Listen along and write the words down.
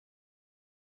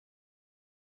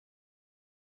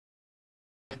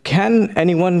Can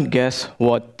anyone guess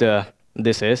what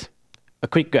this is? A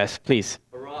quick guess, please.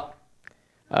 A rock.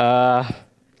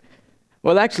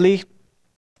 Well, actually,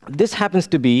 this happens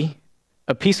to be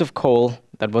a piece of coal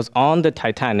that was on the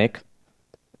Titanic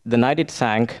the night it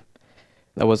sank.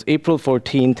 That was April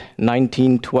 14th,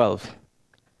 1912.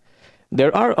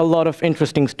 There are a lot of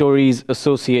interesting stories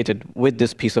associated with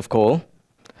this piece of coal.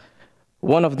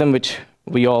 One of them which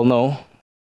we all know.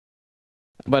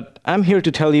 But I'm here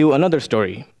to tell you another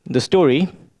story. The story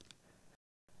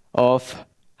of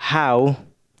how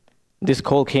this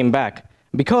coal came back.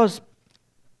 Because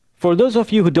for those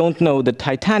of you who don't know, the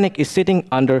Titanic is sitting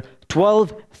under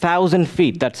 12,000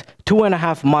 feet. That's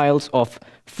 2.5 miles of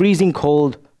freezing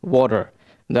cold water.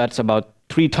 That's about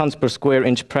 3 tons per square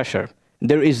inch pressure.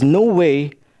 There is no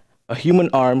way a human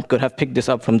arm could have picked this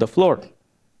up from the floor.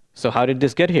 So how did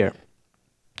this get here?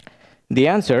 The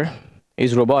answer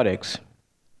is robotics,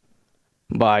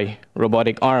 by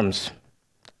robotic arms.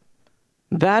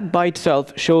 That by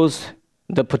itself shows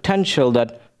the potential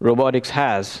that robotics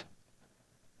has.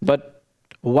 But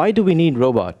why do we need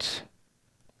robots?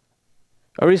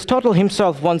 Aristotle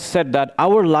himself once said that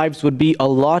our lives would be a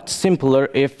lot simpler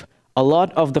if a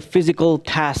lot of the physical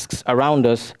tasks around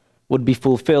us would be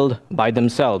fulfilled by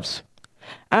themselves.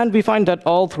 And we find that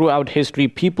all throughout history,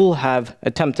 people have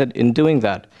attempted in doing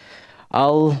that.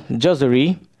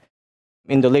 Al-Jazari,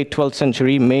 in the late 12th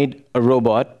century, made a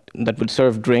robot that would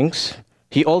serve drinks.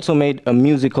 He also made a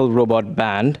musical robot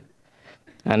band,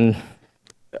 and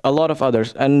a lot of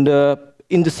others. And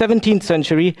in the 17th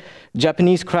century,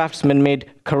 Japanese craftsmen made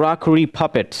karakuri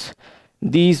puppets.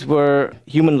 These were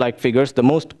human-like figures. The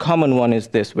most common one is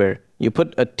this, where you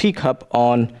put a teacup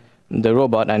on the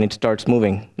robot and it starts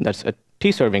moving. That's a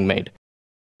tea-serving maid.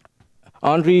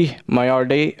 Henri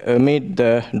Maillardet made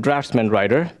the draftsman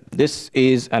writer. This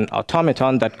is an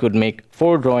automaton that could make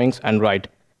 4 drawings and write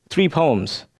 3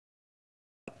 poems.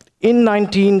 In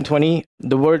 1920,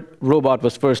 the word robot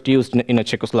was first used in a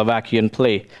Czechoslovakian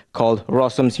play called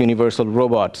Rossum's Universal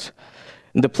Robots.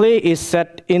 The play is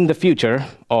set in the future,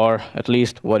 or at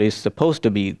least what is supposed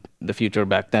to be the future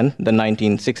back then, the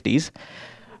 1960s,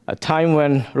 a time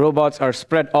when robots are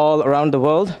spread all around the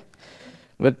world.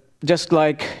 But just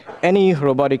like any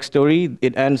robotic story,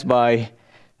 it ends by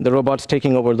the robots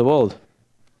taking over the world.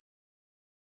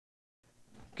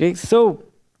 Okay, so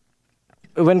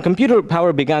when computer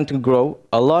power began to grow,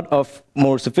 a lot of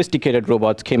more sophisticated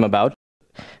robots came about.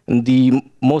 And the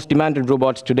most demanded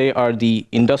robots today are the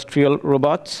industrial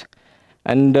robots.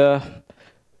 And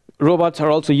robots are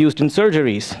also used in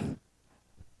surgeries.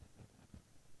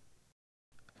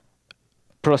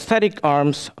 Prosthetic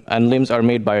arms and limbs are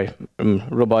made by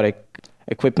robotic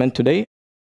equipment today.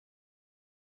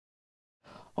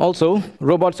 Also,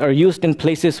 robots are used in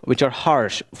places which are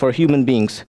harsh for human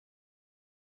beings.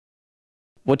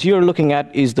 What you're looking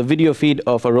at is the video feed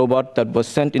of a robot that was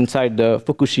sent inside the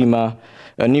Fukushima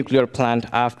nuclear plant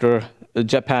after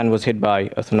Japan was hit by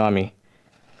a tsunami.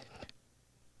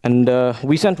 And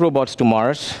we sent robots to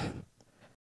Mars.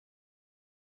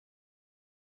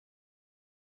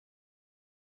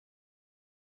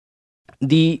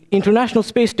 The International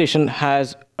Space Station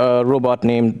has a robot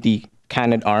named the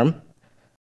Canadarm.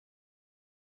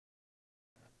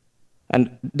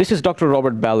 And this is Dr.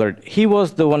 Robert Ballard. He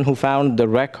was the one who found the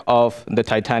wreck of the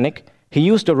Titanic. He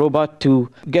used a robot to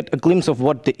get a glimpse of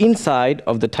what the inside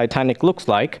of the Titanic looks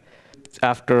like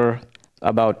after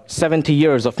about 70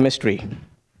 years of mystery.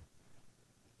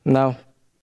 Now,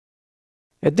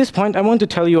 at this point, I want to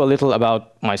tell you a little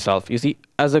about myself. You see,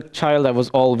 as a child, I was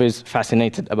always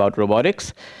fascinated about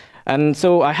robotics. And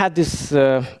so I had these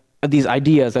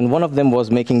ideas, and one of them was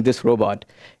making this robot.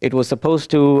 It was supposed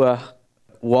to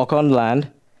walk on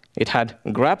land. It had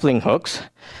grappling hooks,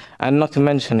 and not to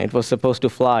mention, it was supposed to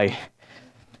fly.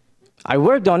 I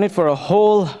worked on it for a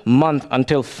whole month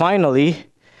until finally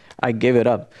I gave it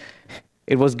up.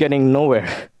 It was getting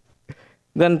nowhere.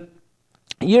 Then,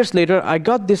 years later, I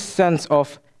got this sense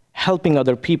of helping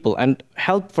other people, and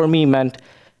help for me meant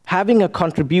having a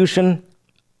contribution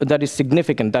that is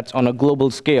significant, that's on a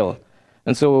global scale.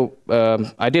 And so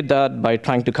I did that by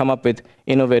trying to come up with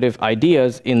innovative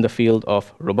ideas in the field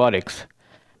of robotics.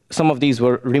 Some of these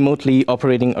were remotely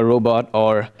operating a robot,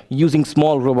 or using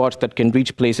small robots that can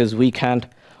reach places we can't.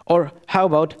 Or how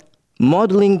about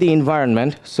modeling the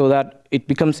environment so that it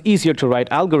becomes easier to write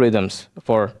algorithms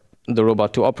for the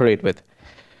robot to operate with.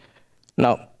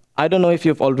 Now, I don't know if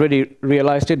you've already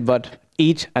realized it, but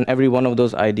each and every one of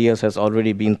those ideas has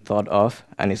already been thought of,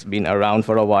 and it's been around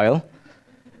for a while.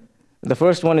 The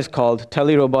first one is called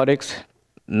telerobotics,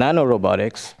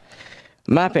 nanorobotics,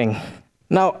 mapping.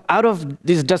 Now, out of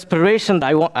this desperation,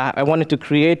 I wanted to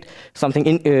create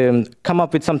something, come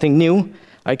up with something new.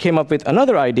 I came up with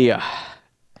another idea.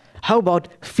 How about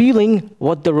feeling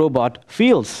what the robot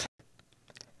feels?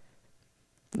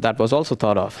 That was also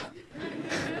thought of.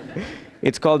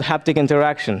 It's called haptic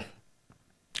interaction.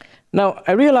 Now,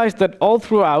 I realized that all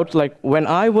throughout, like when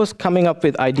I was coming up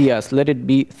with ideas, let it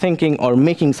be thinking or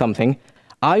making something,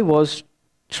 I was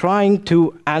trying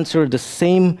to answer the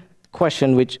same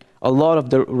question which a lot of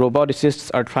the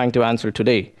roboticists are trying to answer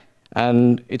today.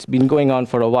 And it's been going on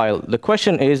for a while. The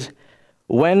question is,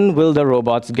 when will the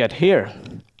robots get here?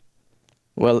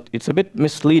 Well, it's a bit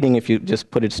misleading if you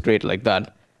just put it straight like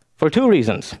that, for two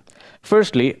reasons.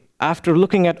 Firstly, after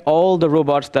looking at all the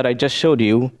robots that I just showed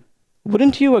you,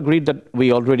 wouldn't you agree that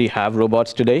we already have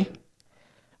robots today?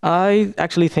 I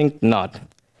actually think not,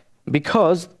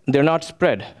 because they're not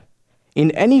spread. In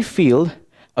any field,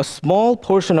 a small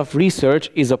portion of research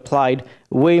is applied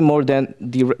way more than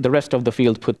the rest of the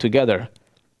field put together.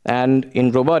 And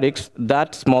in robotics,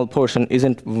 that small portion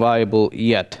isn't viable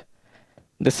yet.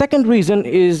 The second reason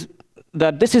is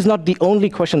that this is not the only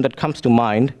question that comes to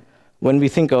mind when we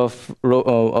think of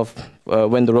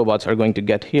when the robots are going to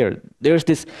get here. There's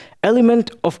this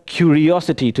element of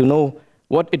curiosity to know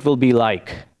what it will be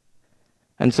like.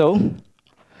 And so,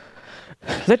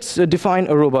 let's define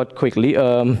a robot quickly.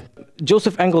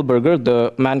 Joseph Engelberger,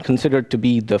 the man considered to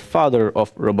be the father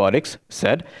of robotics,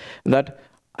 said that,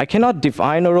 "I cannot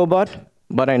define a robot,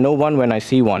 but I know one when I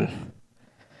see one."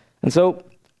 And so,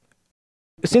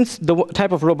 since the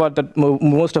type of robot that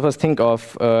most of us think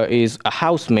of is a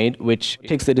housemaid, which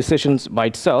takes the decisions by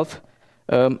itself,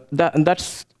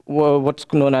 that's what's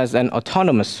known as an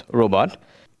autonomous robot.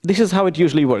 This is how it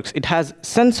usually works. It has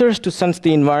sensors to sense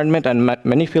the environment and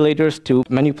manipulators to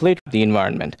manipulate the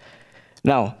environment.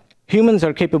 Now, humans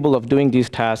are capable of doing these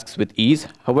tasks with ease.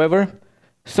 However,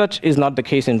 such is not the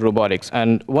case in robotics,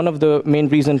 and one of the main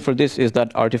reasons for this is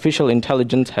that artificial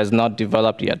intelligence has not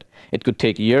developed yet. It could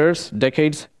take years,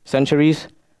 decades, centuries.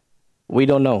 We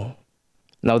don't know.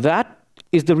 Now that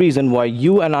is the reason why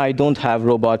you and I don't have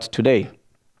robots today.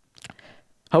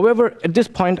 However, at this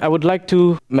point, I would like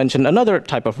to mention another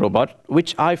type of robot,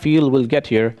 which I feel will get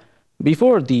here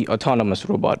before the autonomous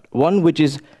robot, one which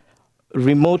is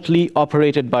remotely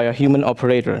operated by a human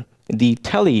operator, the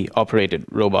tele-operated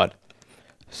robot.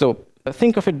 So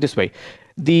think of it this way.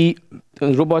 The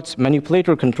robot's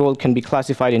manipulator control can be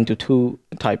classified into two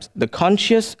types, the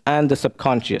conscious and the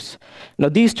subconscious. Now,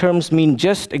 these terms mean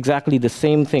just exactly the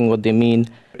same thing what they mean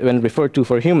when referred to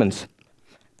for humans.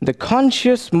 The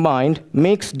conscious mind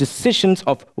makes decisions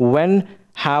of when,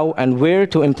 how, and where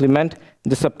to implement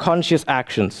the subconscious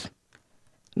actions.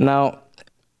 Now,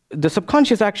 the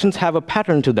subconscious actions have a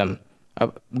pattern to them,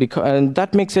 and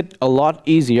that makes it a lot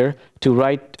easier to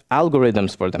write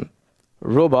algorithms for them.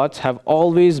 Robots have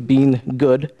always been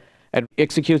good at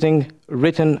executing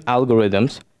written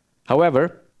algorithms.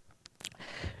 However,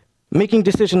 making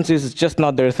decisions is just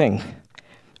not their thing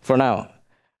for now.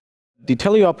 The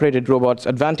teleoperated robot's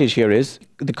advantage here is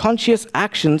the conscious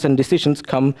actions and decisions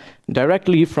come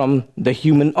directly from the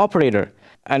human operator.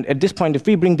 And at this point, if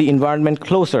we bring the environment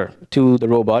closer to the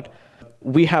robot,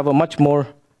 we have a much more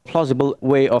plausible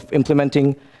way of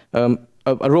implementing a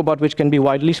robot which can be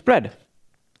widely spread.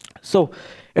 So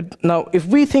now, if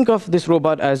we think of this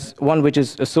robot as one which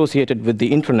is associated with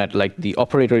the internet, like the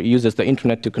operator uses the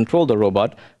internet to control the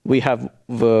robot, we have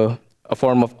a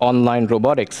form of online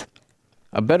robotics.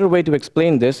 A better way to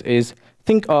explain this is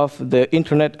think of the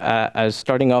internet as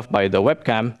starting off by the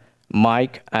webcam,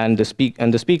 mic, and the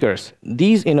speakers.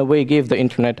 These, in a way, give the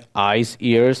internet eyes,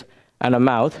 ears, and a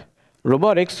mouth.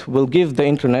 Robotics will give the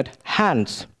internet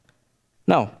hands.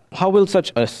 Now, how will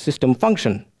such a system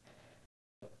function?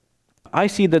 I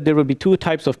see that there will be two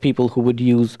types of people who would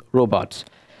use robots.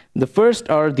 The first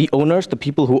are the owners, the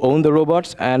people who own the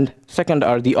robots, and second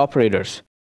are the operators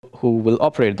who will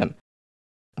operate them.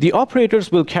 The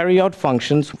operators will carry out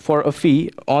functions for a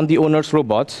fee on the owner's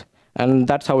robots, and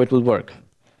that's how it will work.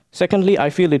 Secondly, I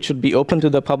feel it should be open to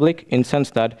the public in the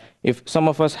sense that if some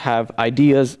of us have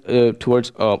ideas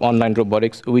towards online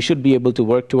robotics, we should be able to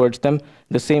work towards them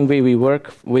the same way we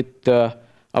work with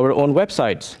our own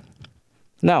websites.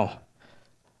 Now,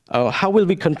 how will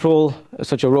we control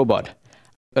such a robot?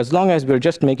 As long as we're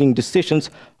just making decisions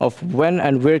of when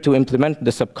and where to implement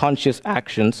the subconscious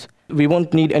actions, we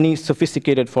won't need any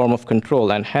sophisticated form of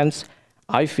control, and hence,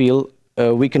 I feel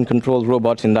we can control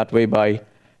robots in that way by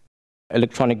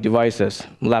electronic devices,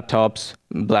 laptops,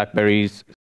 Blackberries,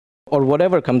 or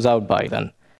whatever comes out by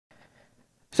then.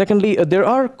 Secondly, there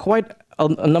are quite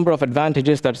a number of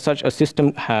advantages that such a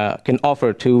system can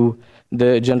offer to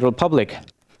the general public.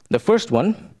 The first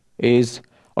one is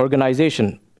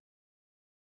organization.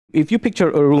 If you picture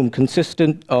a room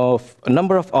consistent of a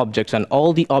number of objects, and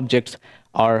all the objects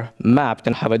are mapped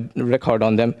and have a record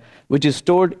on them, which is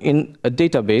stored in a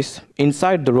database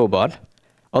inside the robot,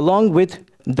 along with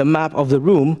the map of the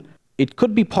room, it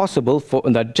could be possible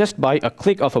that just by a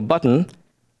click of a button,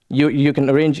 you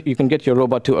can get your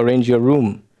robot to arrange your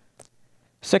room.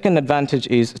 Second advantage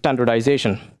is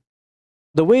standardization.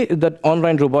 The way that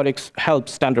online robotics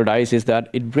helps standardize is that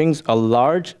it brings a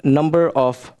large number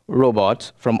of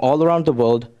robots from all around the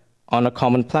world on a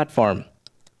common platform.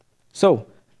 So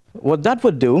what that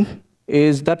would do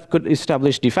is that could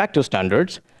establish de facto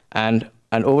standards, and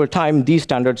over time, these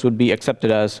standards would be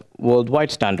accepted as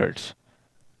worldwide standards.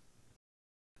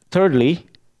 Thirdly,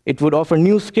 it would offer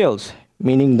new skills,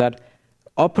 meaning that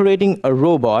operating a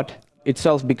robot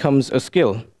itself becomes a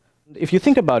skill. If you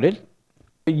think about it,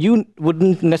 you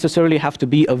wouldn't necessarily have to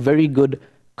be a very good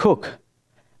cook,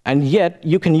 and yet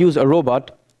you can use a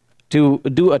robot to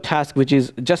do a task which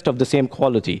is just of the same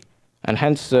quality. And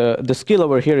hence, the skill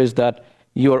over here is that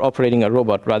you are operating a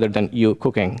robot rather than you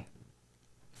cooking.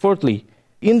 Fourthly,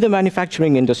 in the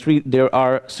manufacturing industry, there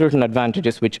are certain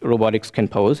advantages which robotics can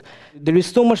pose. There is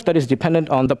so much that is dependent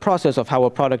on the process of how a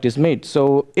product is made.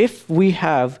 So if we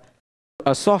have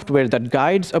a software that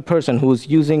guides a person who's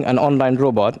using an online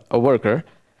robot, a worker,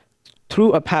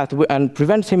 through a path and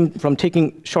prevents him from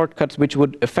taking shortcuts which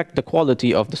would affect the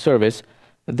quality of the service,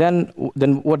 then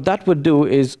what that would do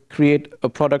is create a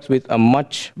product with a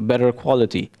much better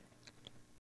quality.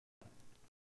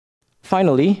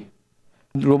 Finally,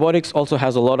 robotics also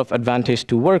has a lot of advantage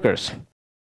to workers.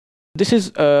 This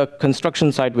is a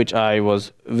construction site which I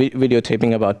was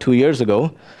videotaping about 2 years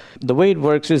ago. The way it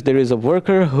works is there is a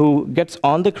worker who gets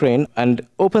on the crane and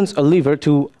opens a lever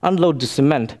to unload the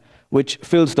cement, which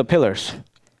fills the pillars.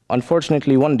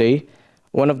 Unfortunately, one day,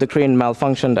 one of the crane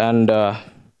malfunctioned and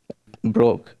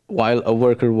broke while a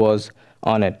worker was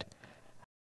on it.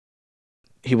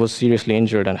 He was seriously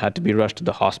injured and had to be rushed to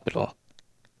the hospital.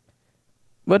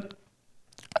 But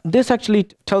this actually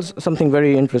tells something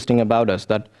very interesting about us,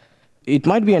 that it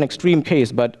might be an extreme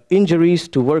case, but injuries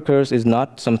to workers is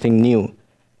not something new.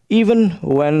 Even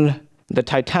when the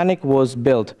Titanic was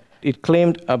built, it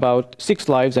claimed about 6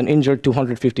 lives and injured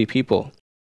 250 people.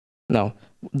 Now,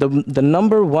 the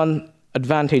number one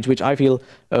advantage which I feel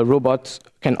robots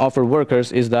can offer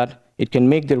workers is that it can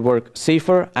make their work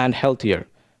safer and healthier.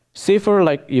 Safer,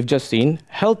 like you've just seen,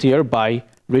 healthier by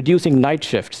reducing night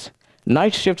shifts.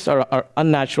 Night shifts are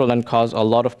unnatural and cause a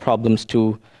lot of problems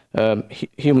to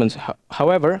humans.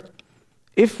 However,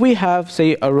 if we have,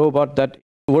 say, a robot that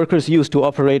workers use to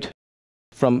operate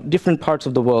from different parts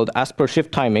of the world as per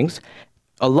shift timings,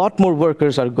 a lot more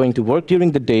workers are going to work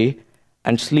during the day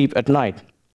and sleep at night.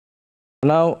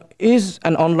 Now, is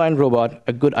an online robot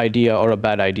a good idea or a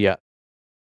bad idea?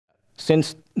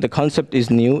 Since the concept is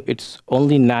new, it's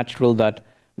only natural that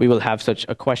we will have such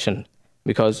a question,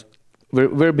 because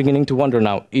we're beginning to wonder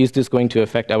now, is this going to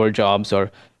affect our jobs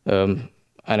or and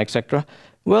etc.?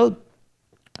 Well,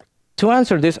 to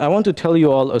answer this, I want to tell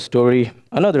you all a story,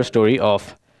 another story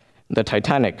of the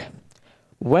Titanic.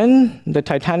 When the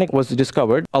Titanic was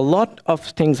discovered, a lot of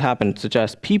things happened, such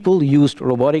as people used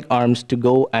robotic arms to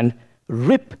go and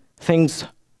rip things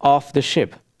off the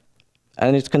ship.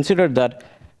 And it's considered that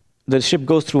the ship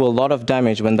goes through a lot of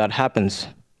damage when that happens.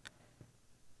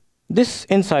 This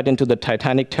insight into the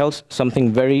Titanic tells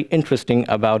something very interesting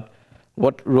about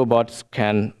what robots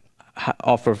can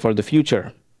offer for the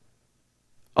future.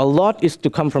 A lot is to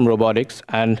come from robotics,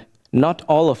 and not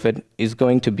all of it is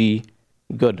going to be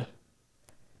good.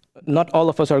 Not all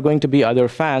of us are going to be either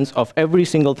fans of every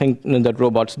single thing that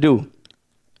robots do.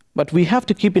 But we have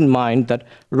to keep in mind that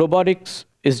robotics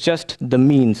is just the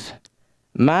means.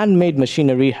 Man-made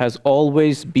machinery has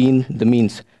always been the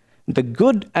means. The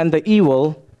good and the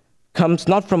evil comes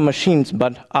not from machines,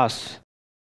 but us.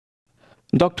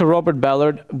 Dr. Robert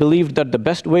Ballard believed that the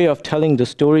best way of telling the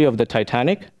story of the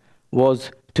Titanic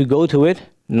was to go to it,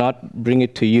 not bring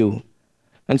it to you.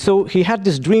 And so he had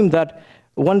this dream that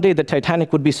one day the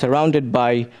Titanic would be surrounded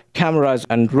by cameras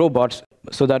and robots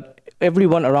so that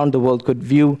everyone around the world could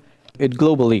view it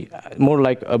globally, more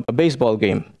like a baseball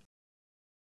game.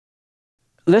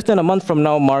 Less than a month from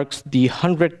now marks the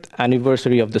 100th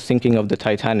anniversary of the sinking of the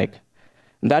Titanic.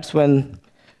 That's when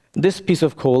this piece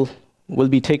of coal will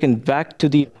be taken back to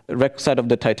the wreck site of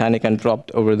the Titanic and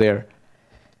dropped over there,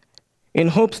 in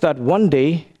hopes that one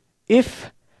day,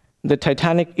 if the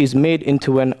Titanic is made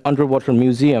into an underwater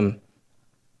museum,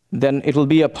 then it will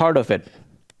be a part of it.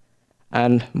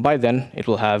 and by then it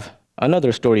will have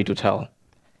another story to tell.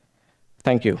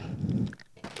 Thank you.